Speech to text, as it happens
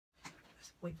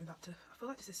wait for that to, I feel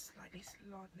like this is slightly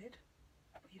slanted,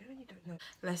 but you know when you don't know.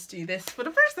 Let's do this for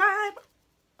the first time.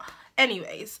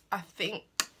 Anyways, I think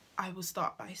I will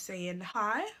start by saying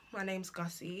hi, my name's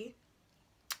Gussie.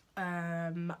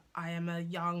 I am a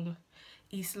young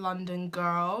East London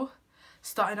girl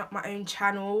starting up my own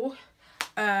channel.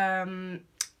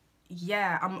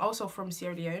 Yeah, I'm also from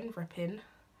Sierra Leone, repping.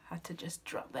 Had to just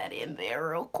drop that in there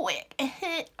real quick.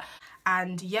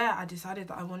 And yeah, I decided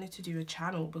that I wanted to do a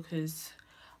channel because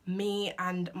me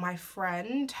and my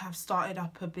friend have started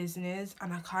up a business,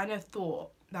 and I kind of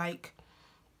thought, like,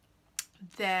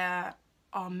 there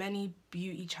are many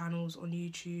beauty channels on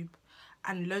YouTube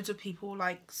and loads of people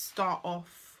like start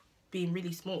off being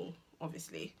really small,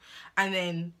 obviously, and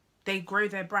then they grow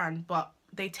their brand, but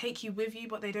they take you with you,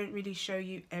 but they don't really show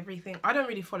you everything. I don't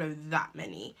really follow that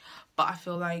many, but I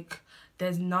feel like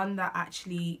there's none that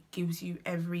actually gives you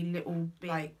every little bit.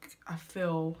 Like, I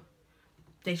feel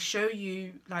they show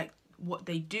you like what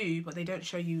they do, but they don't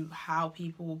show you how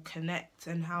people connect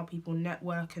and how people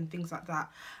network and things like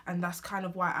that. And that's kind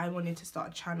of why I wanted to start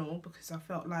a channel, because I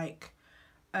felt like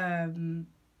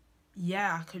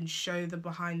yeah, I can show the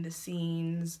behind the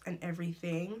scenes and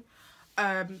everything.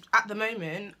 At the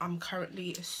moment, I'm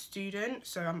currently a student,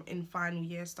 so I'm in final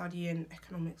year studying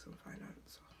economics and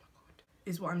finance. Oh my god,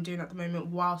 is what I'm doing at the moment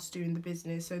whilst doing the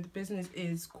business. So the business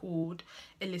is called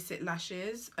Illicit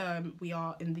Lashes. We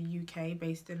are in the UK,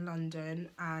 based in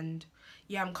London, and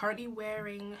yeah, I'm currently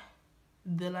wearing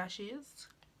the lashes.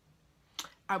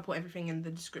 I'll put everything in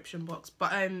the description box,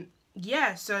 but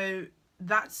yeah, so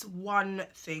that's one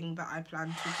thing that I plan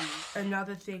to do.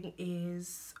 Another thing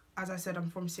is, as I said,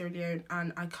 I'm from Sierra Leone,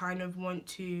 and I kind of want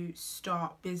to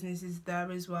start businesses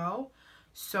there as well.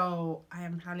 So I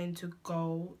am planning to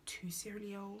go to Sierra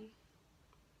Leone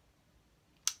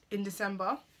in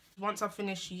December. Once I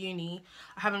finish uni,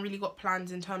 I haven't really got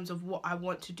plans in terms of what I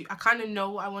want to do. I kind of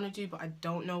know what I want to do, but I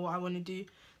don't know what I want to do.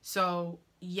 So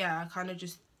yeah, I kind of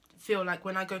just feel like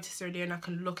when I go to Sierra Leone, I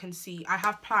can look and see. I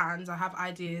have plans, I have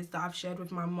ideas that I've shared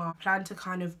with my mum. I plan to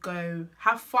kind of go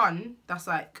have fun. That's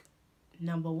like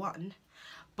number one,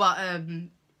 but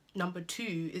number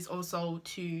two is also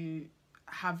to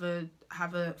have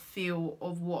a feel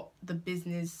of what the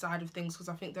business side of things, because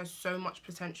I think there's so much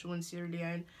potential in Sierra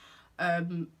Leone.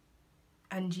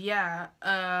 And yeah,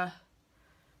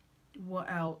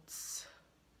 what else?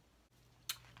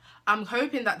 I'm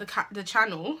hoping that the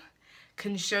channel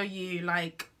can show you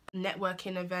like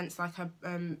networking events. Like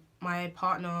my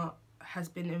partner has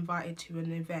been invited to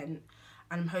an event,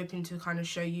 and I'm hoping to kind of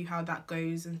show you how that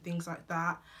goes and things like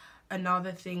that.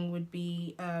 Another thing would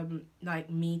be like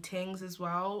meetings as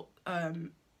well.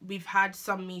 We've had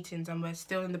some meetings and we're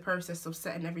still in the process of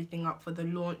setting everything up for the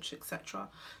launch, etc.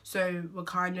 So I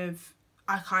kind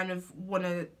of want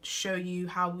to show you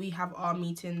how we have our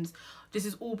meetings. This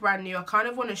is all brand new. I kind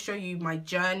of want to show you my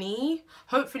journey.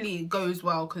 Hopefully it goes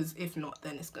well, because if not,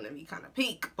 then it's going to be kind of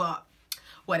peak, but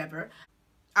whatever.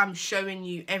 I'm showing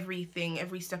you everything,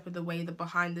 every step of the way, the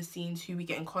behind the scenes, who we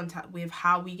get in contact with,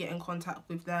 how we get in contact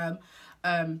with them,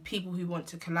 people who want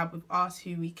to collab with us,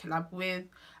 who we collab with,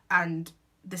 and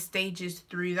the stages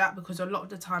through that, because a lot of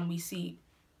the time we see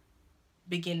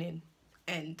beginning,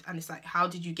 end, and it's like, how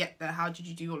did you get there? How did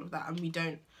you do all of that? And we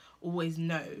don't always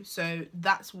know. So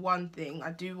that's one thing.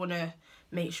 I do want to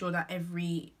make sure that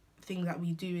everything that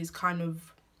we do is kind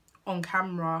of on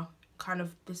camera. Kind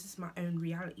of, this is my own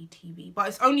reality TV, but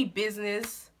it's only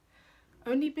business,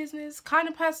 kind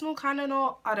of personal, kind of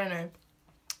not, I don't know,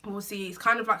 we'll see. It's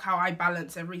kind of like how I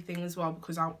balance everything as well,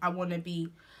 because I want to be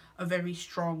a very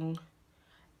strong,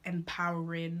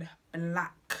 empowering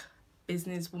black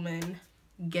businesswoman,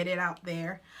 get it out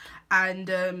there. And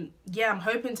yeah, I'm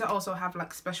hoping to also have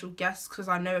like special guests, because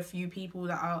I know a few people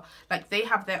that are like, they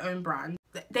have their own brand,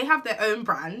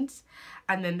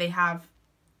 and then they have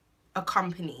a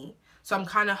company. So I'm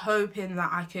kind of hoping that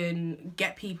I can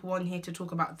get people on here to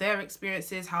talk about their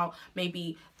experiences, how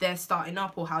maybe they're starting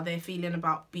up, or how they're feeling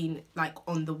about being like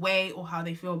on the way, or how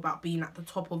they feel about being at the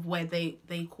top of where they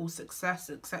call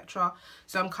success, etc.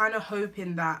 So I'm kind of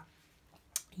hoping that,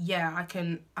 yeah,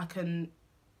 I can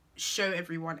show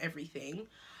everyone everything.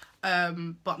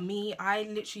 But me, I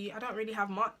don't really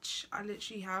have much. I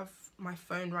literally have my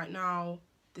phone right now,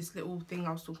 this little thing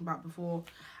I was talking about before,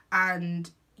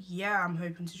 and yeah, I'm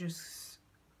hoping to just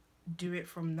do it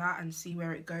from that and see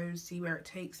where it goes, see where it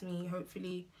takes me.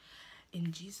 Hopefully,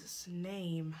 in Jesus'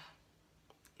 name,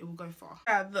 it will go far.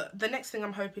 The next thing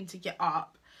I'm hoping to get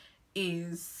up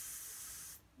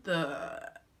is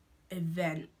the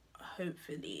event,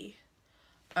 hopefully.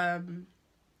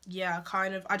 yeah,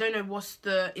 kind of, I don't know what's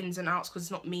the ins and outs because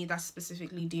it's not me that's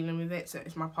specifically dealing with it, so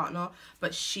it's my partner,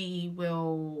 but she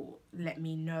will let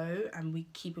me know and we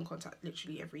keep in contact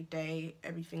literally every day.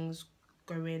 Everything's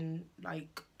going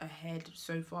like ahead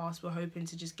so fast. We're hoping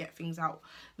to just get things out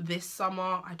this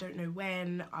summer. I don't know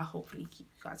when. I hopefully keep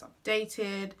you guys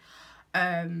updated.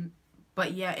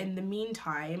 But yeah, in the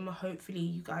meantime, hopefully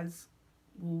you guys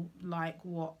will like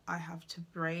what I have to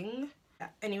bring.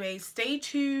 Anyway, stay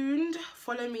tuned.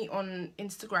 Follow me on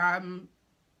Instagram,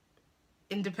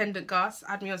 Independent Gus.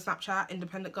 Add me on Snapchat,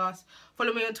 Independent Gus.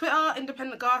 Follow me on Twitter,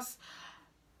 Independent Gus.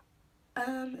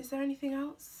 Is there anything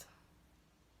else?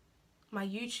 My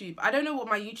YouTube. I don't know what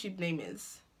my YouTube name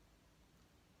is.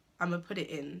 I'm gonna put it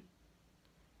in.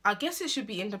 I guess it should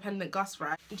be Independent Gus,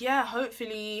 right? Yeah,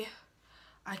 hopefully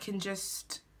I can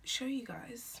just show you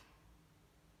guys.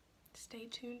 Stay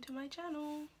tuned to my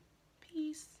channel.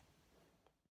 Peace.